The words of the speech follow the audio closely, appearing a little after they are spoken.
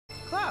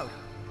Cloud,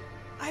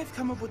 I have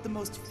come up with the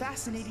most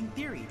fascinating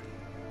theory.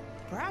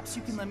 Perhaps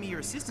you can lend me your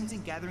assistance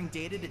in gathering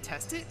data to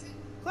test it?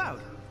 Cloud,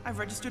 I've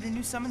registered a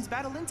new summons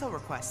battle intel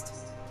request.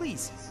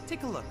 Please,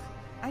 take a look.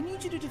 I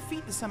need you to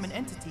defeat the summon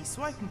entity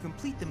so I can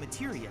complete the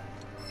materia.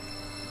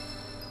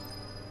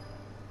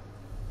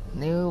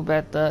 New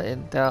battle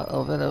intel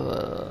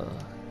available.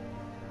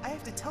 I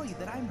have to tell you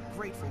that I'm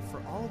grateful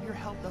for all of your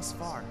help thus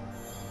far.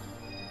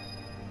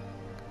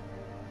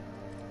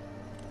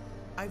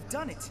 I've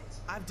done it.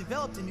 I've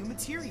developed a new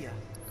materia.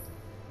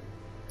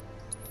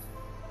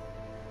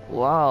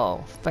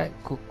 Wow, Fat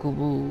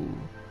Chocobo.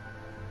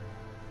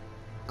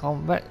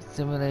 Combat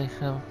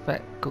simulation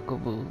Fat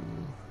Chocobo.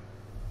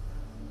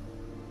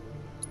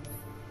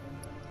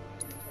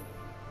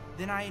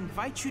 Then I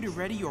invite you to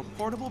ready your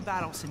portable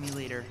battle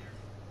simulator.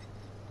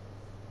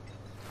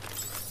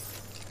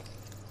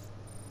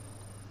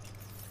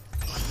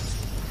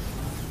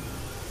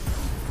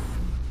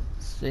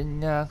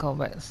 Senior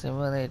Combat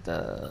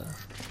Simulator.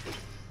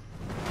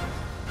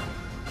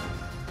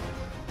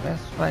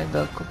 Let's find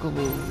the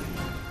Chocobo.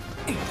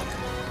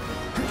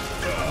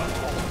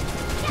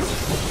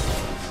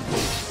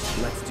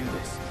 Let's do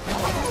this.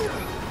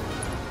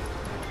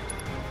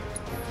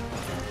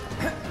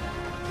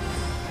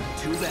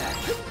 Too bad.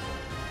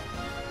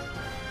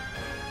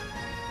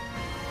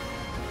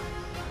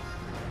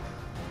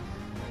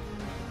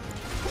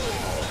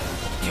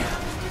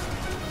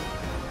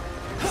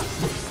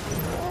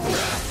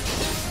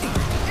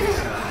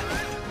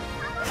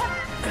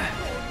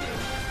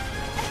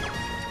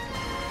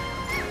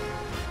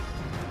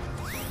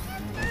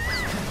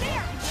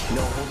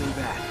 No holding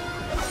back.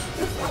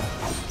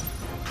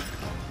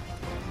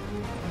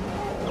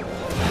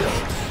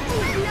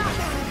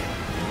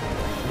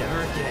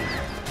 Never again.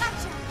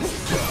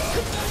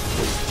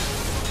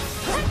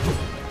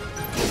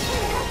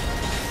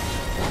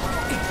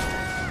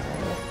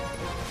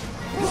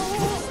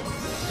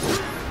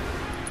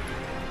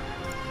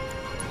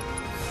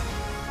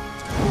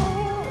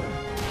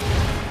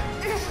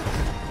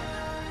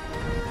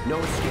 No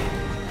escape.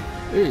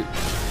 Hey.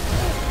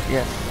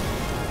 Yes.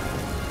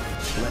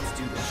 Let's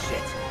do this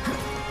shit.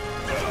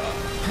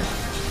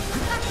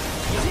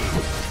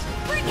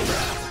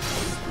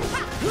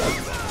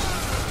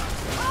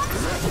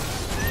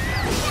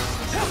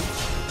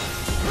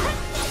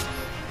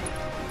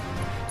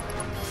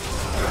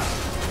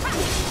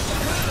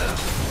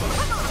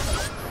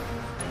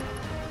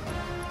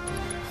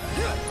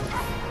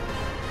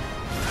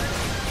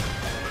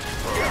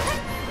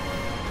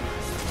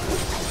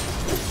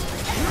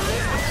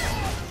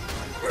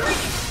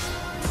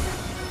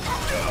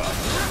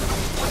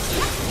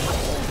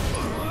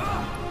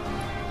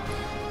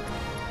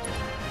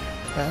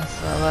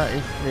 Transfer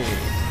is free.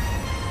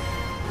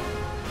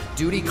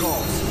 Duty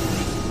calls.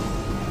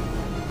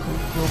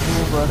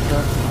 Chocobo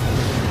versus.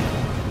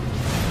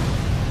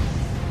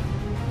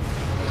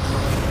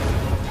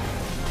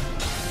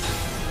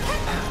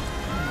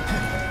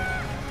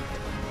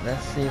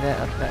 Let's see that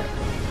attack.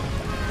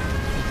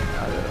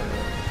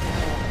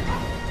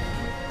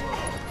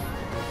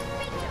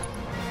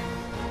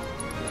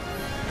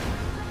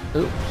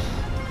 Oops.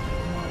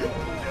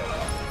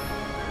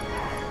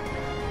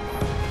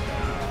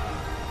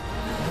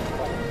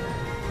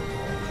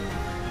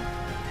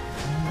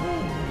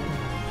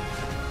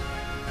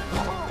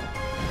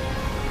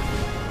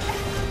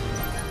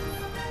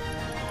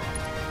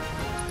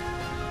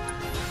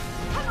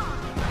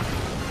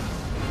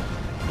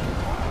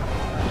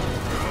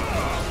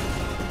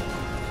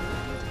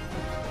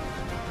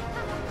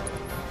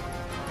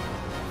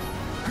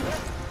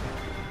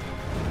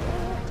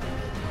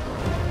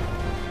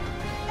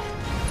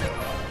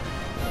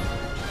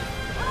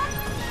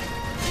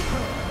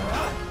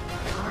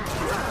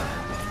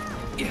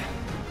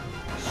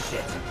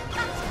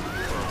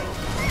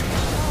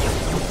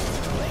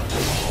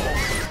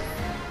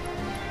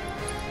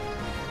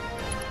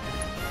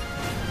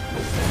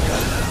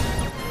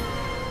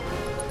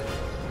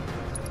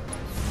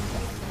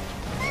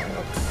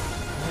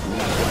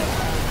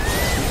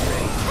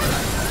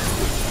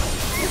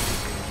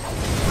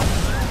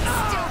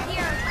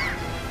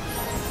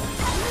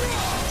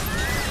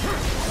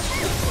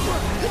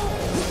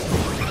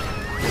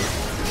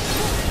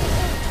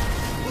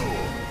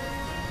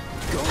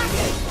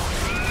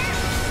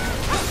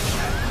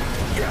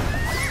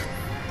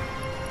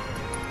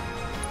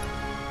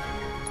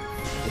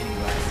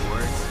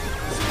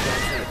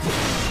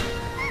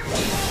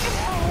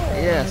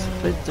 Yes,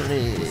 victory.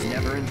 It's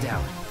never in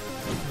doubt.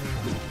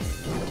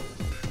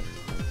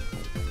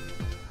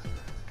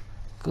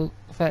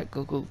 Fat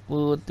Chocobo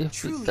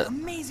Truly defeated.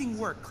 amazing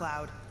work,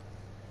 Cloud.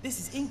 This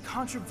is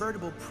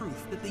incontrovertible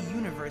proof that the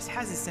universe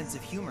has a sense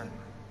of humor.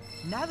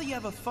 Now that you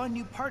have a fun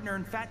new partner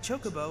in Fat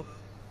Chocobo,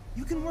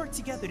 you can work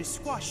together to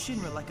squash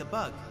Shinra like a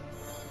bug.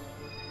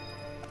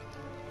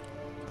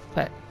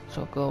 Fat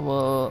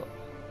Chocobo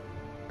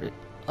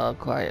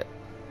acquired.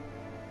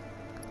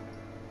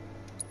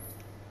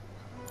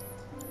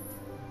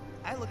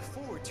 I look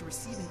forward to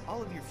receiving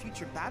all of your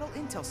future battle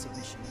intel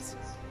submissions.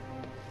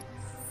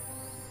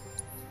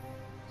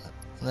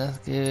 Let's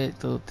give it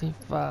to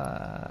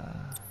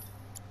Tifa.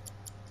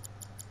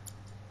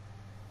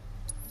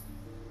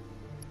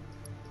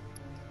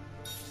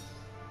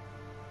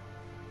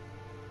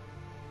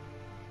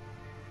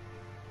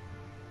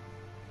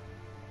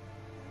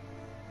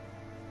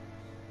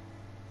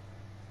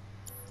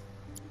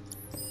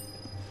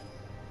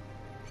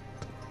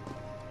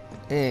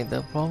 Hey,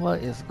 the problem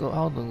is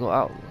how to go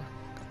out.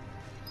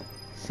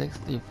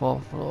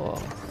 64th floor.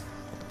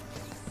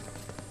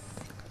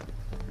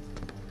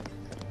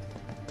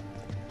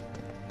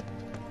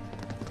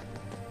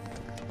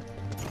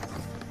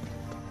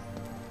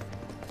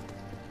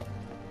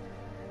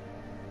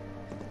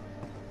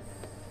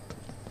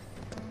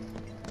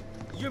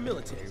 You're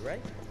military,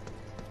 right?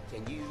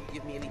 Can you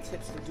give me any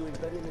tips for doing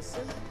better in the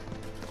sim?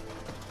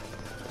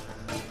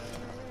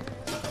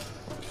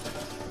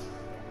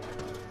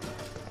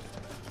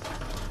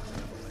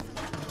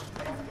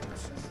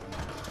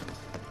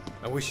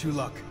 I wish you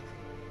luck.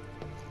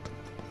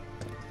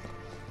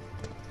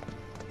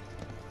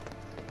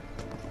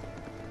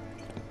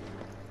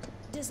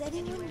 Does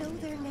anyone know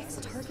their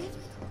next target?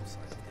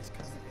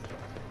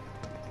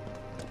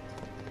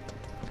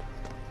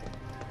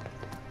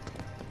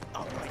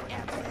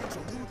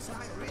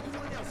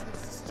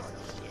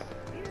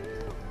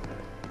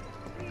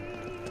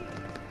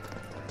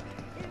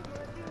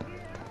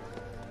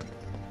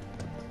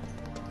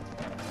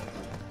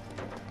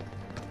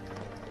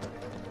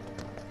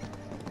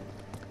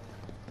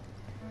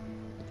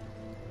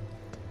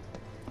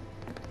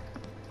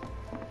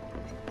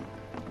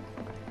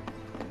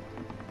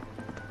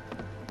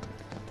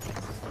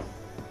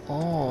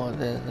 Oh,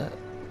 there's a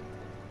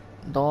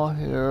door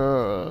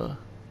here.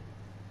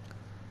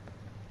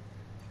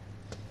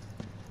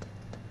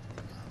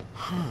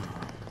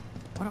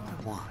 What do I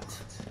want?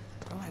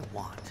 What do I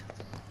want?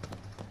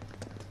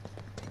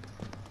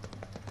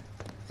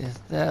 Is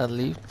there a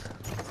lift?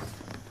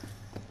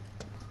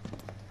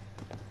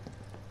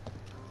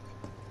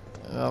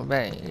 Oh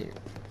man.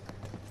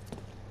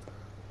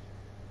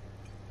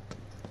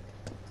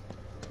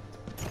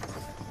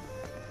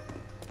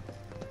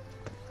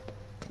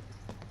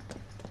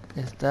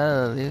 Is that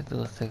a lift to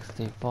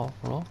 64th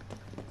floor?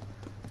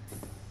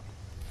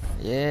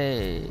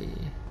 Yay!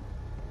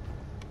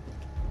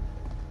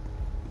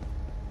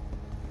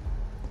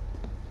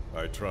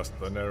 I trust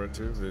the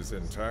narrative is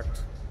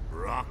intact.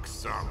 Rock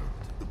solid.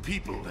 The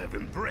people have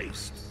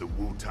embraced the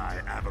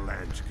Wutai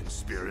Avalanche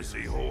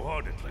conspiracy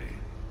wholeheartedly.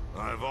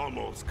 I've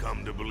almost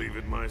come to believe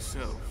it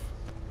myself.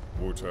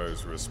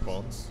 Wutai's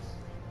response?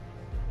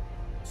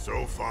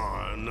 So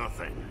far,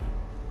 nothing.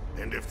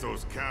 And if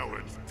those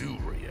cowards do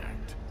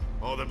react,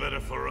 all the better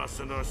for us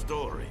and our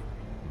story.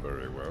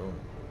 Very well.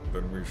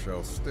 Then we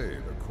shall stay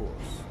the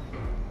course.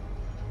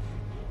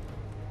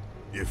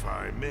 If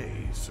I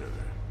may, sir,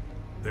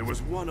 there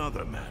was one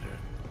other matter.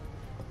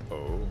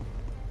 Oh?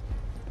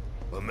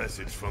 A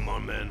message from our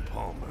man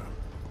Palmer.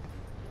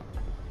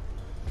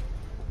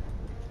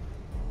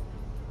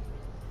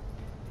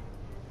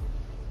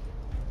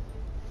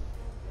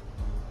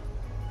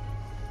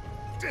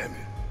 Damn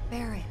it.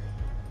 Barret.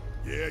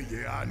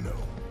 Yeah, I know.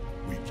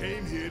 We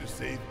came here to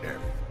save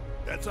Eric.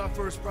 That's our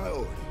first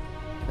priority.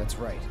 That's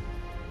right.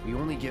 We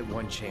only get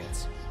one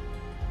chance.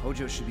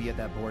 Hojo should be at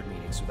that board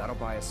meeting, so that'll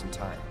buy us some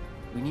time.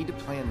 We need to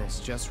plan this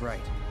just right.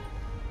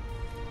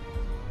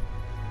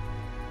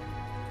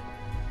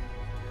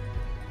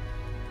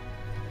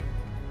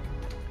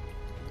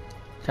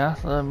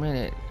 Just a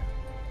minute.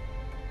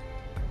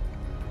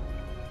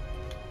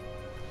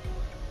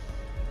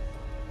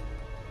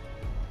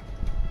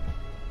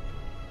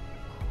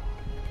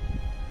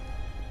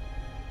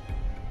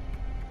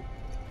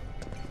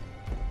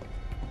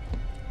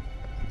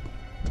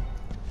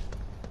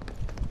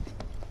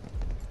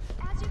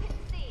 As you can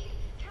see,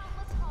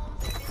 countless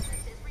homes and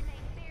businesses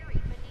remain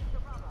buried beneath the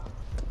rubble.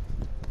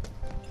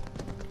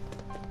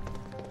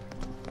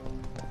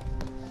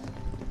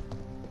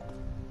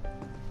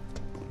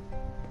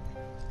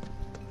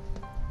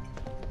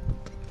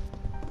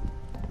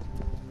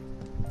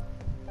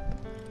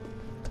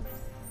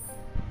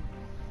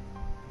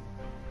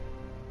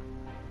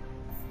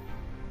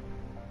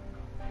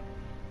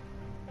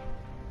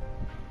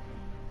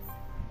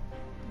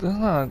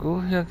 Tướng là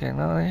cứu chưa kẻ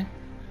nơi.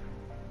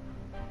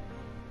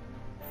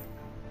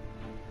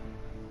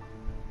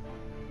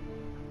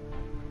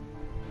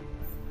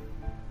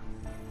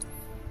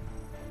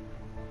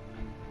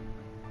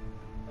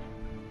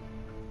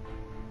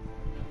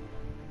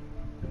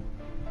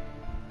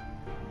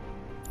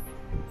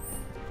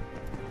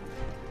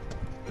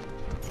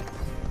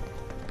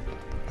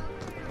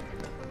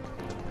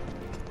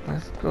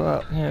 Let's go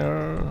up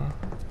here.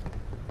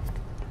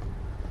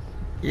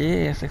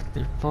 Yeah,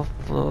 64th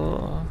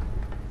floor.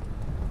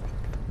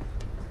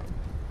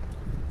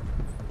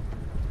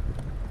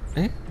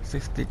 Eh,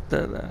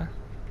 63rd à?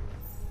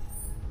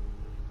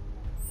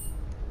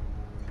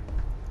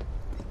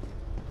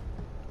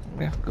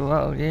 Let's go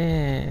out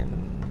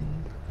again.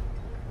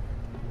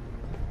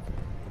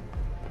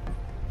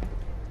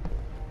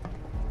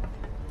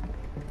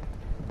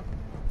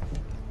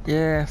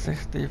 Yeah,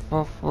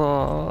 64th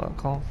floor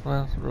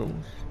conference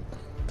rooms.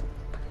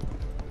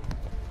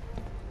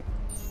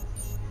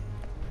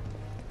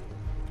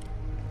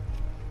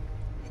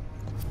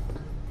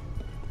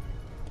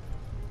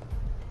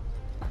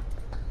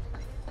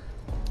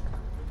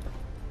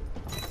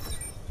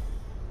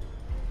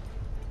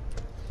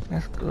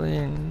 Let's go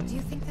in. Do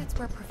you think that's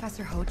where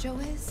Professor Hojo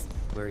is?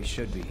 Where he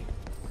should be.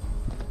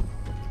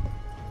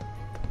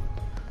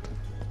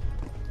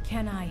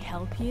 Can I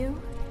help you?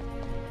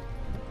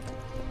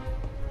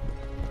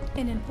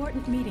 An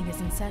important meeting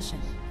is in session.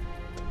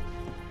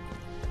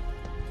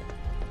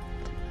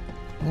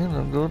 Need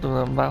to go to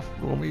the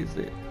bathroom, is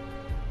it?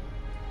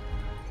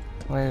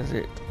 Where is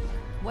it?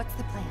 What's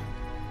the plan?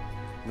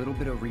 Little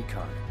bit of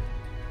recon.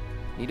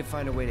 Need to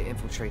find a way to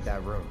infiltrate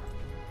that room.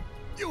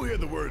 You hear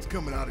the words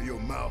coming out of your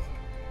mouth.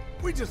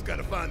 We just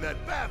gotta find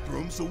that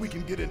bathroom so we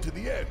can get into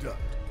the air duct.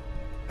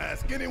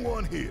 Ask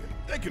anyone here.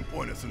 They can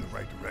point us in the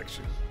right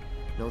direction.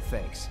 No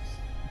thanks.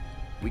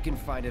 We can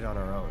find it on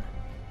our own.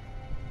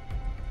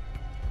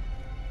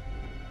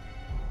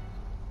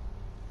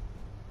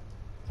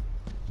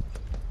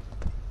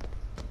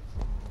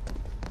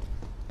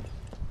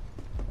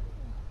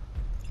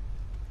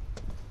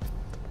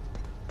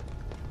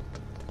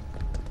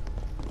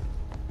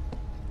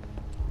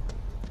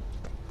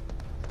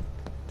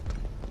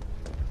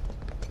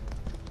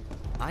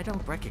 I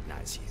don't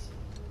recognize you.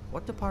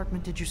 What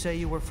department did you say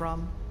you were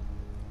from?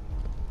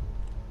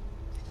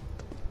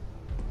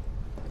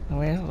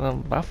 Where's the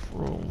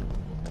bathroom?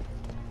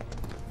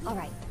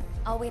 Alright,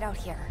 I'll wait out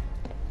here.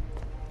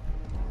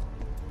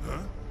 Huh?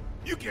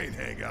 You can't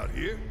hang out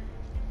here.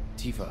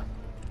 Tifa,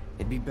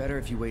 it'd be better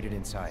if you waited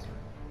inside.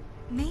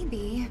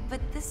 Maybe, but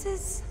this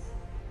is...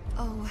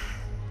 Oh,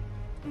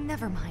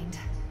 never mind.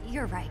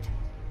 You're right.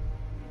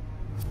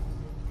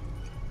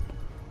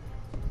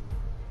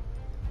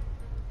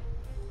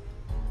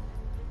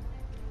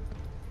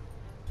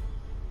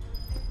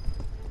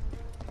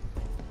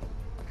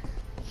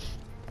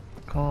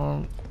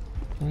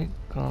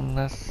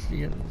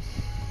 Reconnaissance.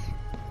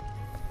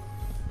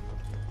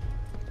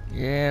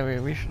 Yeah, we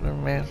reached the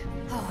men's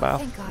Thank God.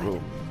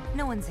 bathroom.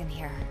 No one's in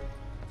here.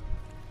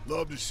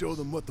 Love to show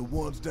them what the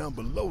ones down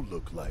below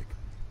look like.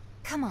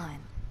 Come on.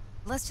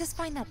 Let's just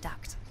find that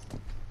duct.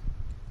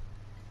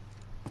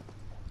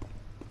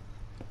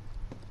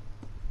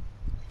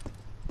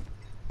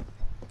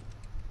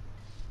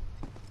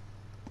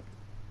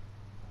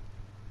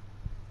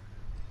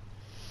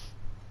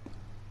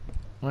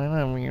 When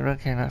a mirror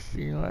cannot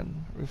see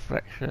one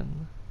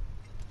reflection.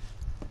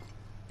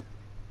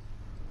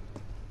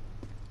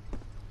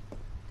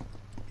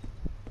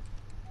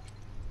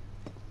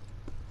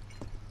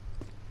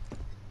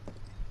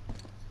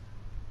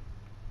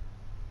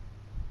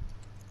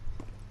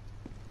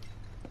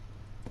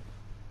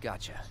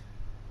 Gotcha.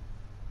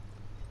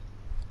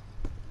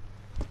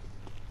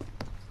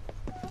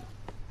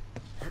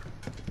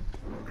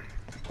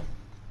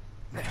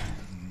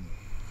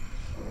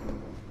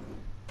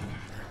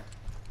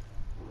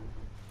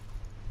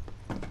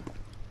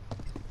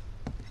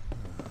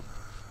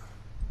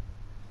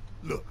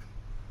 Look,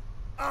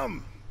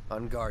 on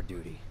guard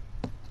duty.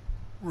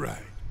 Right.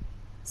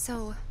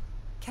 So,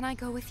 can I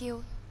go with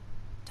you?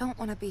 Don't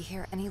want to be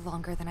here any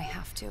longer than I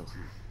have to.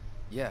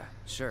 Yeah,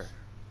 sure.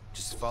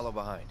 Just follow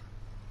behind.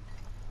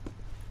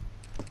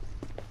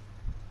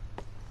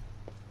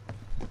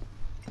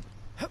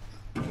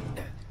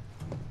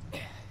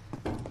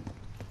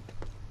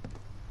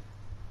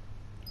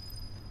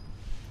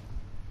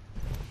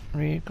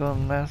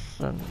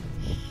 Reconnaissance.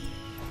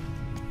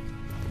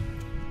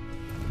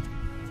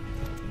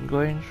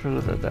 Going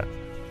through the duct.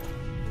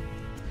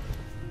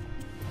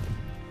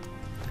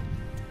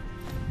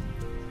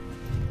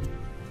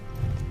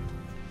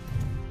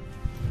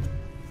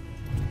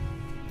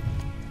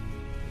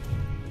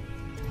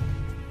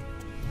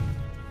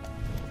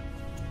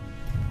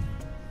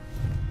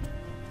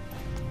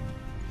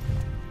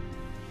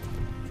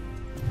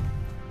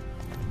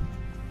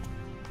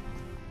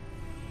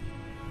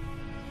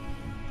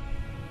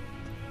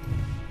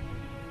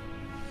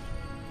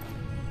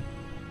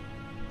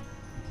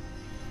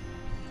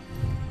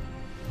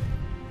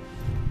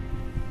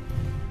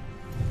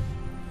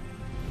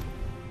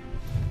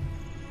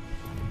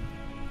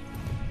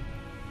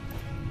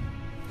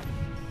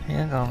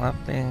 Here got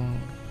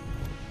nothing.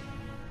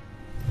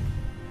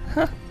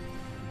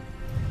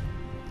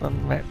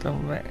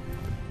 Turn back.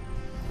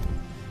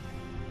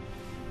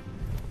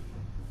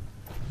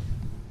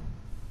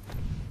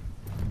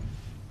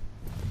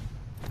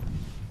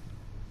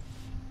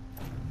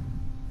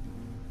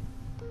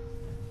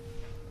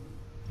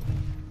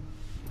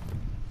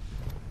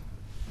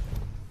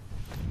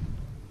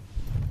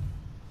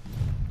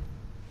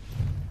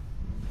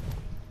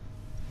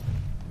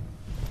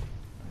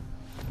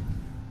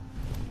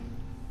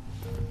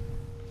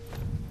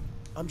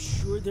 I'm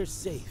sure they're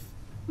safe.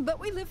 But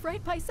we live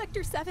right by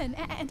Sector 7,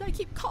 and I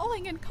keep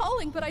calling and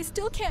calling, but I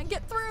still can't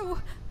get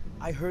through.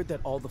 I heard that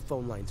all the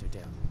phone lines are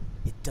down.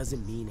 It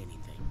doesn't mean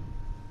anything.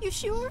 You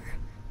sure?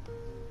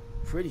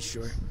 Pretty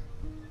sure.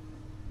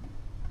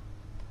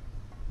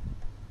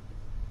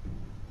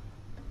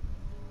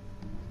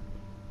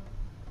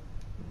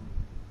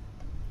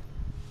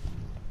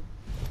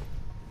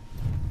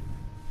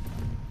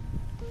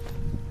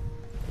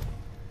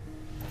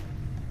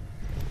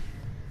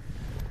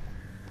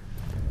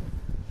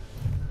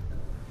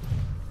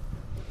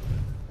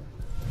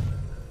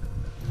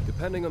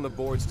 Depending on the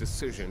board's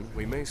decision,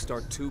 we may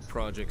start 2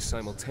 projects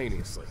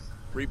simultaneously,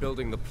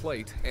 rebuilding the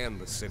plate and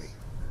the city.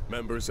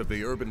 Members of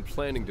the Urban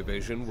Planning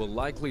Division will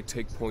likely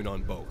take point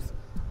on both.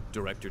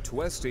 Director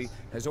Tuesti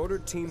has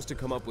ordered teams to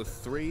come up with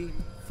 3,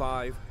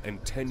 5,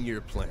 and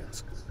 10-year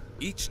plans.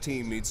 Each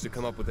team needs to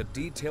come up with a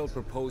detailed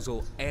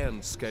proposal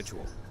and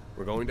schedule.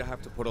 We're going to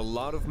have to put a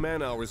lot of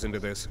man-hours into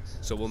this,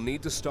 so we'll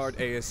need to start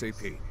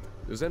ASAP.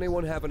 Does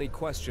anyone have any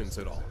questions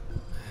at all?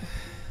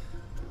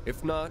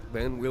 If not,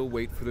 then we'll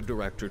wait for the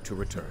director to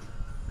return.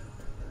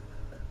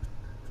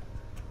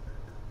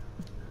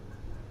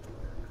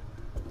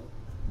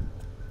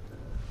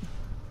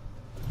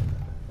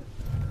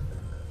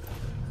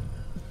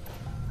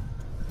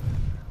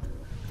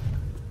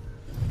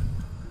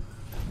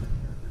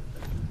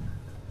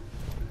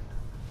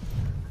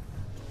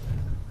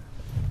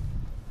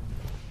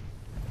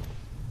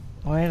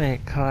 Why they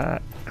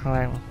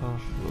climb so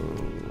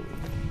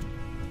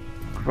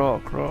slow?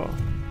 Crawl.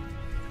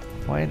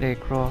 Why they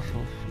crawl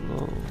so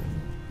slow?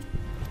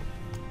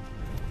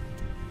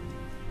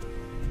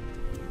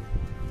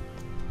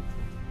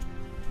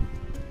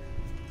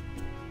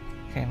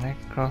 Can I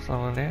cross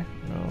over there?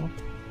 No.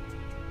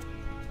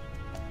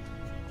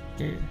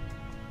 Yeah.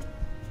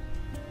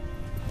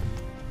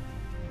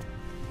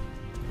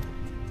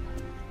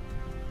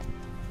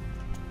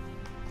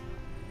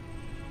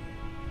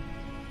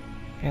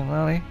 Okay,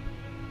 Molly.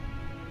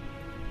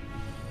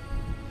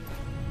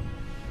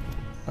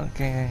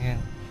 Okay,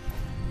 again.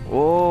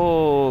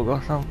 Oh,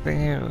 got something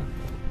here.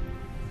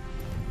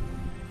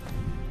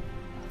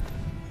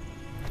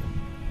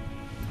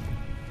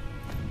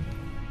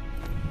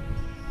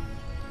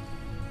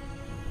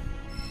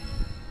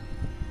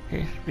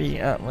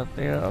 HP up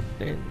material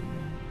update.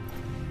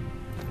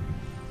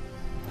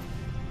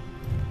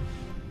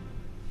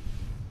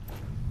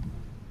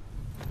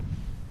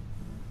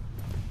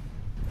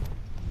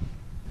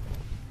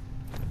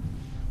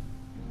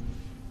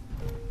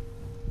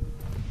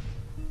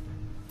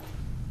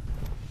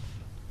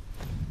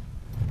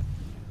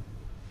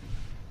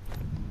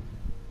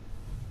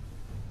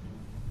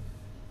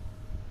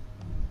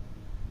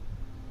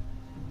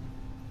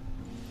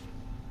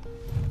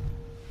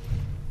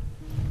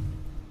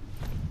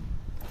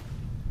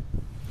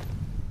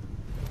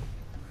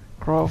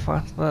 Crawl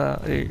faster,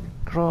 hey,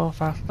 crawl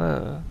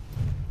faster.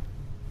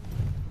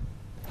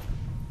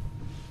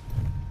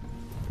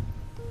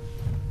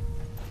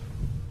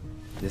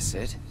 This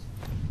it?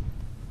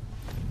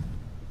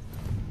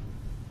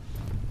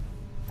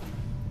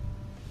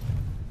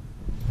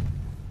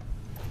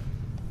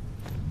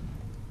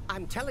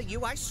 I'm telling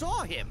you, I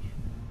saw him.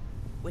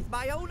 With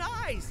my own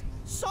eyes,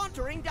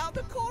 sauntering down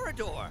the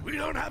corridor. We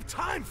don't have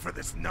time for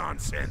this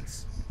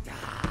nonsense.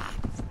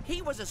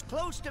 He was as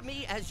close to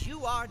me as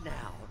you are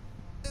now.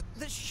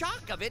 The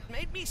shock of it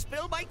made me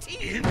spill my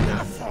tea.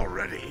 Enough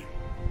already.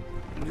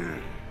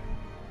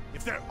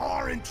 If there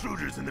are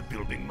intruders in the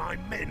building, my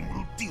men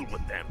will deal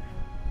with them.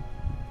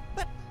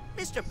 But,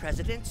 Mr.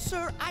 President,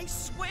 sir, I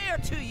swear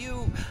to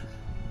you...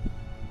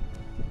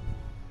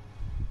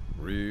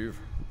 Reeve?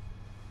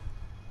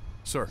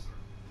 Sir,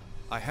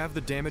 I have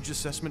the damage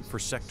assessment for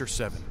Sector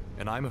 7,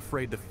 and I'm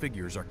afraid the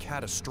figures are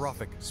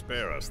catastrophic.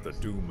 Spare us the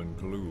doom and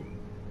gloom.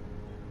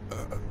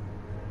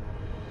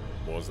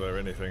 Was there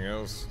anything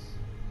else?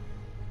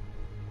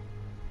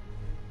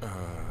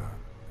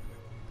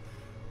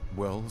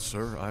 Well,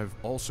 sir, I've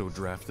also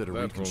drafted a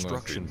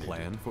reconstruction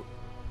plan for...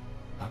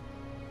 Huh?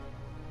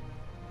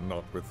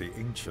 Not with the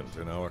Ancient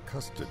in our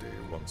custody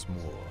once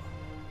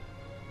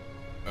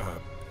more.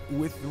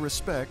 With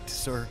respect,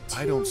 sir,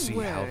 I don't see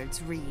how... 2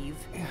 words, Reeve.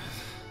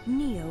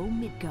 Neo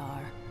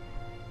Midgar.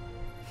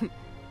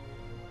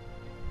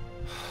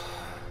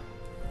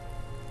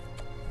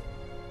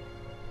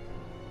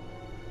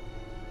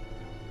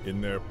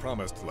 In their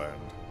promised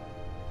land,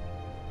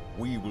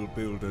 we will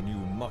build a new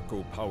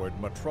Mako-powered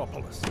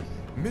metropolis.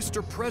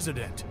 Mr.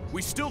 President, we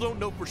still don't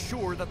know for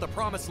sure that the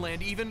Promised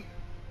Land even...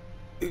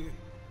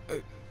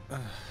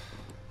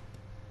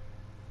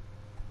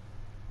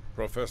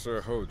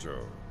 Professor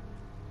Hojo.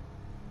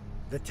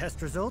 The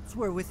test results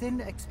were within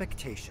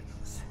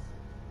expectations.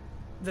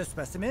 The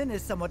specimen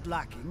is somewhat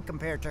lacking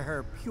compared to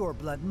her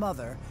pure-blood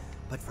mother,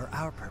 but for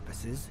our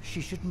purposes,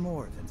 she should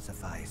more than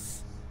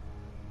suffice.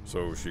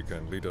 So she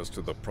can lead us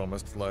to the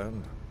Promised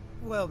Land?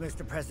 Well,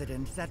 Mr.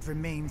 President, that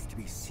remains to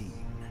be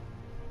seen.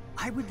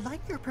 I would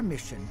like your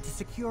permission to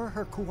secure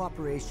her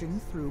cooperation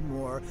through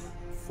more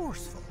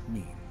forceful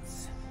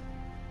means.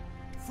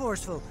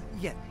 Forceful,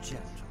 yet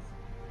gentle.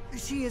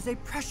 She is a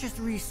precious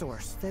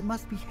resource that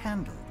must be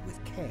handled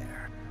with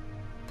care.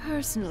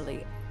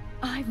 Personally,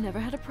 I've never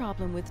had a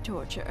problem with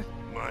torture.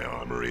 My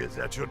armory is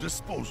at your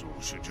disposal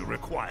should you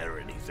require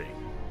anything.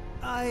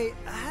 I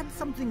had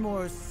something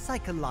more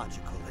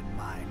psychological in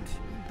mind.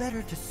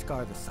 Better to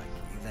scar the psyche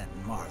than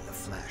mar the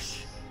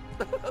flesh.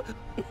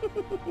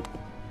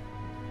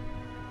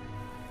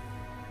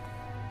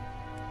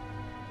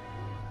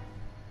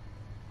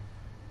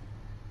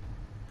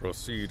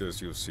 Proceed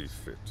as you see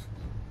fit.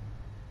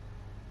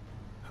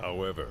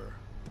 However,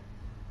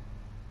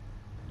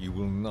 You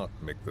will not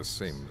make the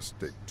same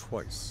mistake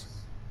twice.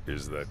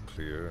 Is that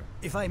clear?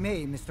 If I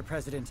may, Mr.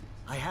 President,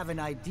 I have an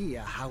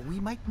idea how we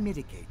might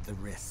mitigate the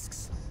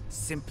risks.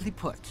 Simply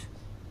put,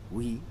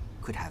 we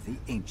could have the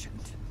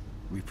Ancient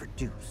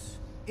reproduce.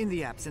 In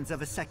the absence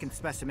of a second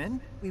specimen,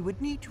 we would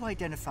need to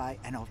identify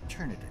an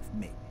alternative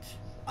mate.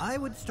 I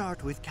would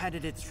start with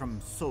candidates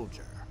from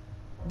Soldier.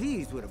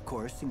 These would, of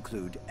course,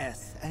 include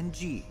S and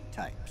G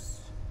types.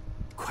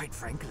 Quite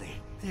frankly,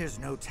 there's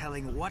no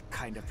telling what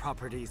kind of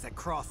properties a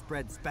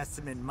crossbred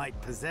specimen might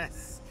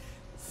possess.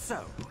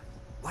 So,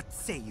 what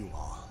say you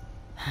all?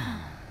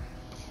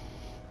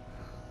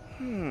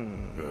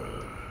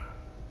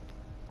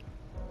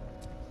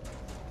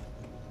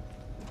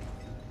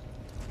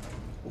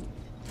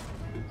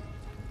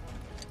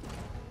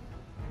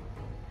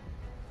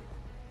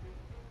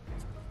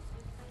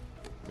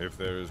 If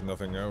there is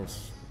nothing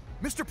else,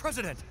 Mr.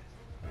 President!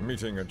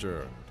 meeting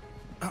adjourned.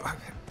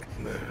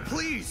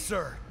 Please,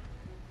 sir!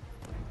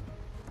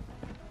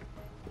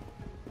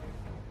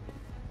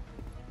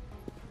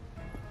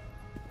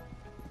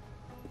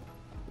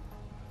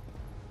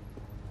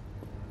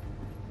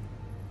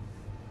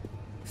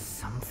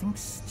 Something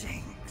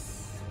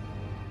stinks.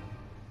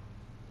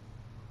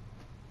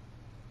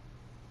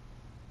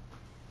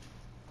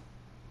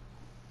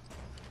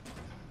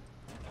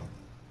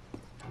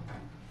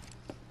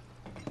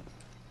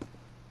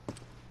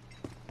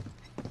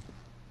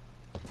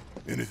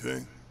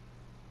 Anything?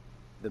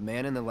 The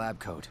man in the lab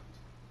coat.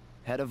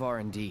 Head of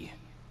R&D.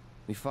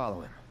 We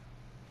follow him.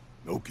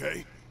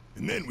 Okay.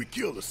 And then we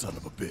kill the son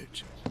of a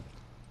bitch.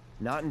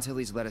 Not until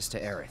he's led us to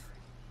Aerith.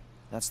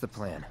 That's the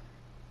plan.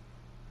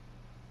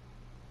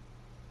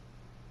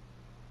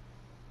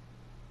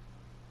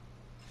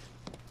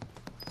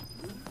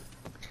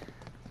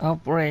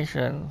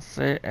 Operation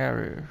Say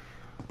Area.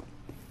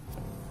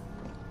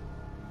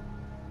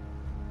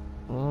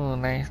 Oh,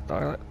 nice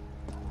toilet.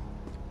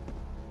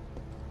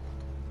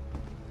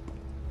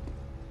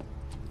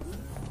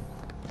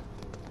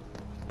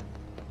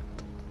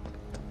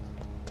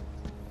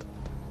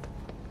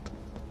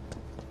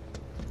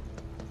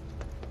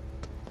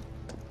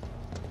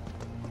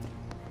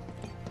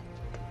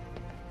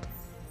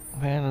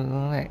 Where to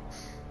go next?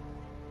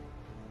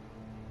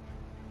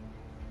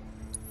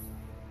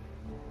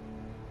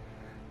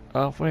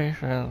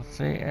 Operation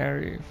Say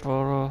Area.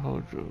 Follow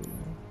Hojo.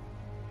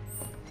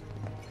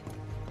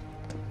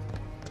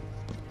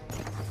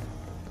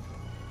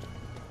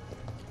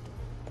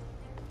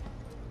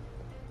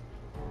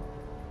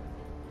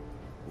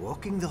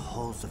 Walking the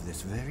halls of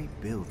this very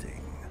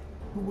building,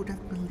 who would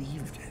have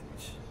believed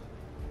it?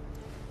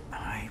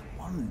 I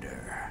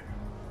wonder...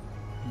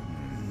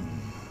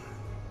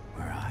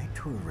 were I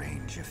to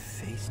arrange a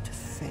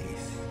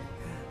face-to-face...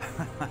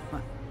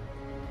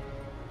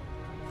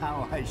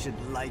 how I should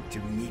like to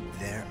meet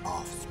their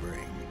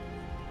offspring.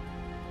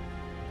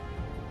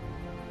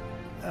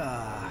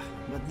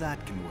 But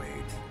that can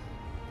wait.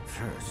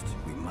 First,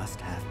 we must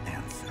have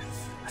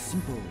answers. A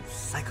simple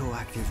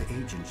psychoactive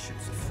agent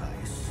should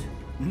suffice.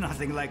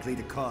 Nothing likely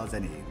to cause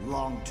any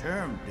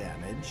long-term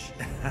damage.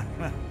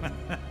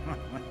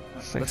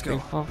 Let's go.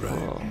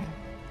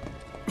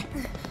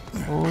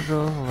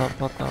 Hojo's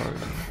laboratory.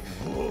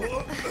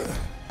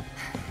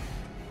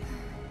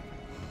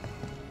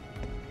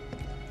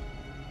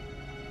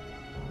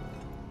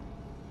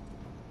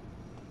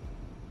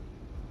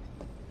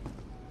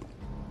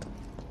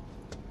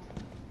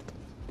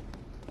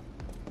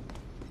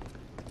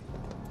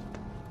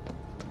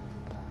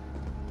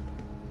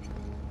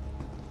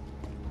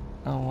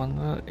 I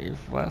wonder if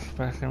what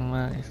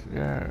specimen is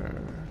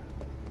there.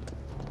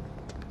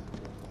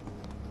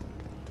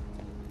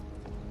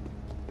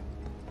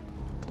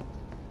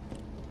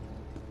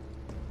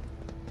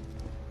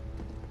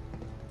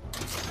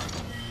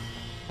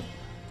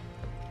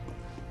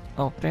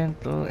 Obtain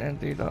 2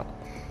 antidotes.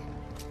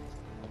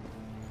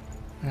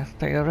 Let's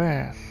take a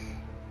rest.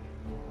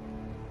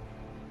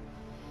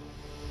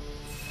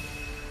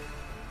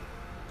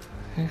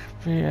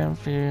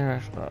 HP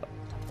restore.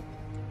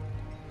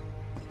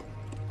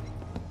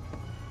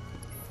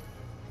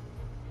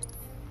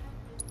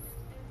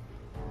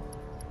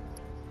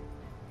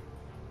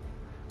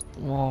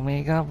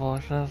 Omega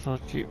potion so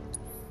cheap.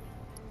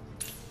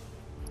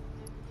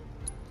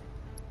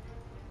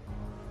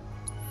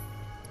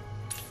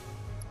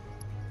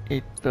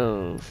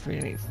 Itu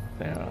Phoenix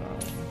down.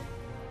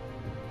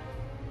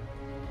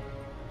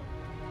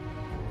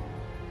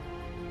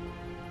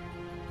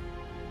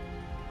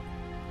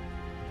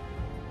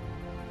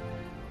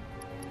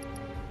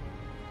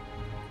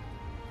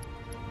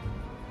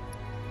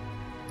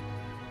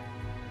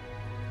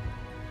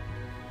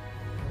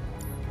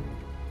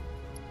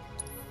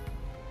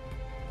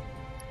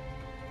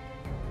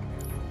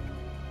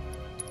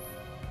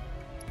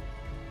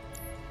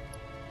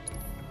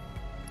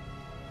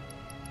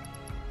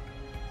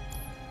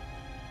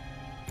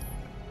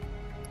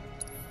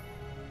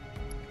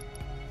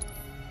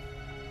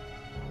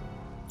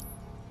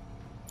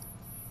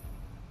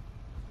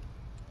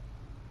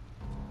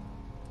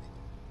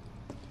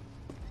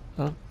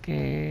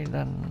 Oke,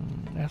 dan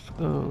Let's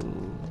go.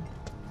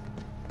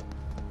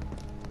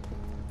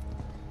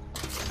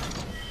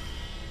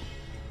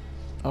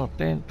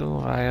 Obtain 2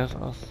 wires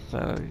or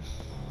salaries.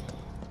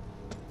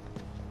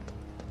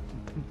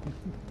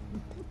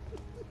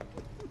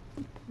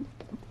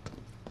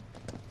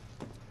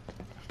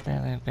 Is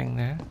there anything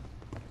there?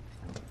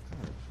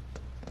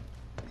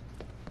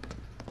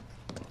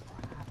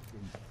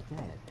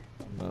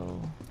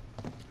 No.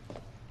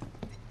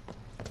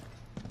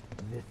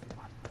 This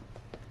one.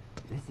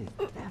 This is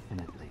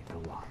definitely the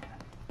one.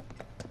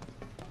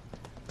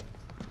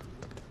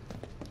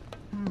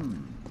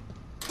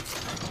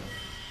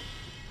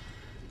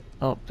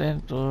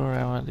 Obtain 2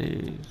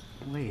 remedies.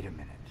 Wait a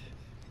minute.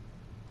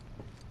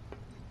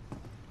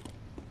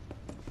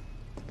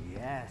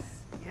 Yes,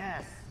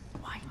 yes.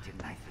 Why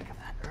didn't I think of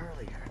that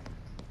earlier?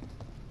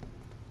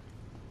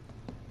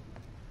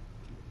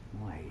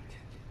 Wait.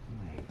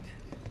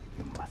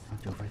 You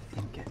mustn't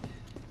overthink it.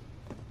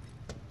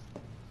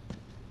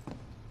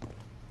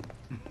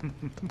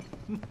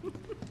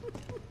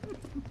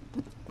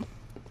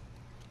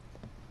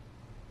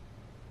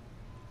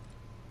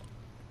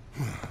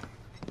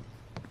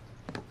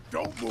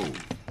 Don't move.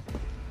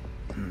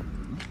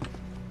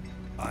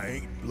 I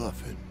ain't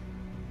bluffing.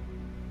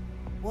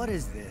 What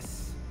is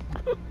this?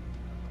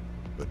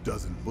 A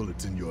dozen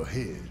bullets in your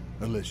head,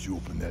 unless you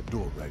open that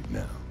door right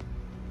now.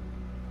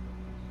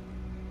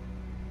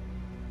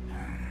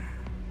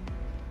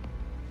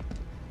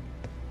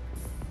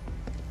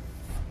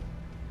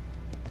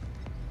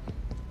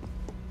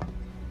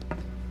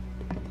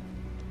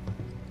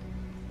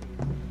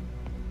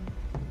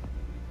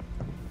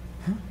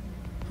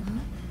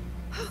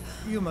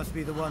 You must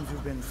be the ones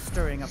who've been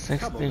stirring up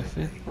trouble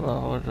lately.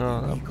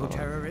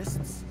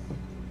 Eco-terrorists?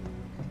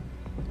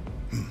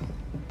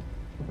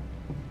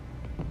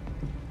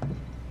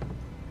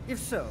 If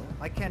so,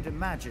 I can't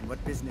imagine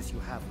what business you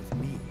have with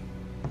me.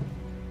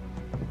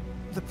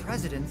 The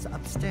president's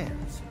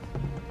upstairs.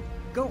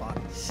 Go on,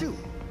 shoot.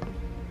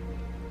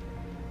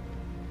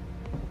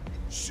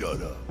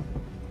 Shut up.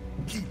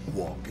 Keep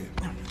walking.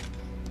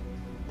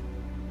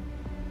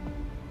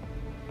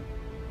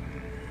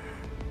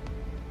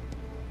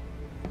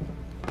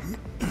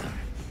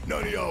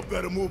 None of y'all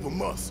better move a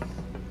muscle.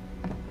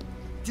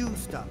 Do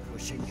stop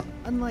pushing.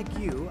 Unlike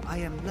you, I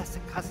am less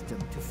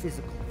accustomed to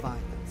physical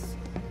violence.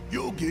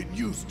 You'll get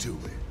used to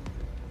it.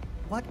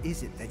 What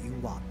is it that you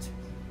want?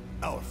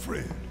 Our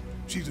friend.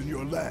 She's in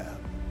your lab.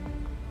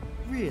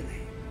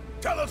 Really?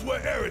 Tell us where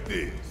Aerith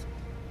is.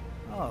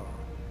 Oh,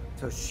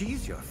 so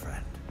she's your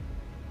friend.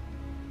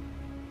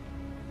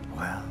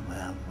 Well.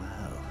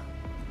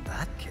 In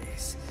that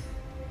case,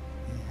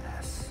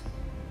 yes,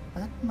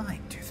 that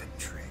might do the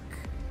trick.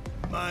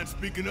 Mind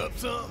speaking up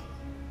some?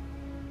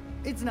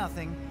 It's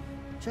nothing.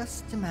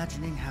 Just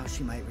imagining how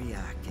she might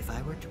react if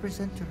I were to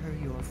present to her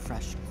your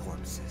fresh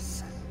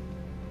corpses.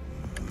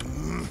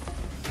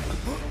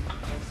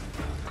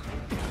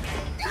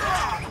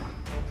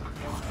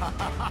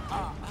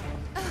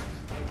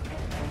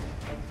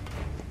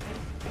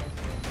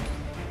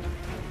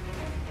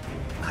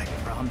 I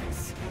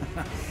promise,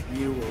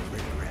 you will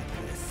regret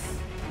this.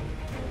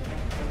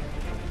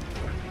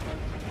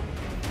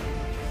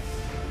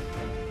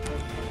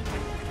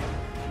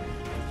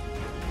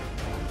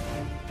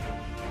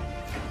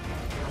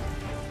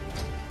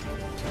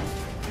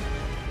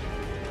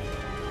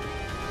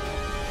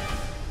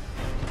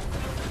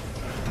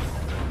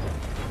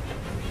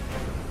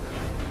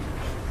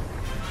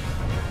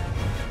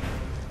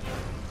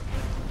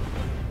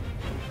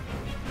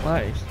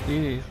 What is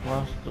this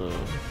monster?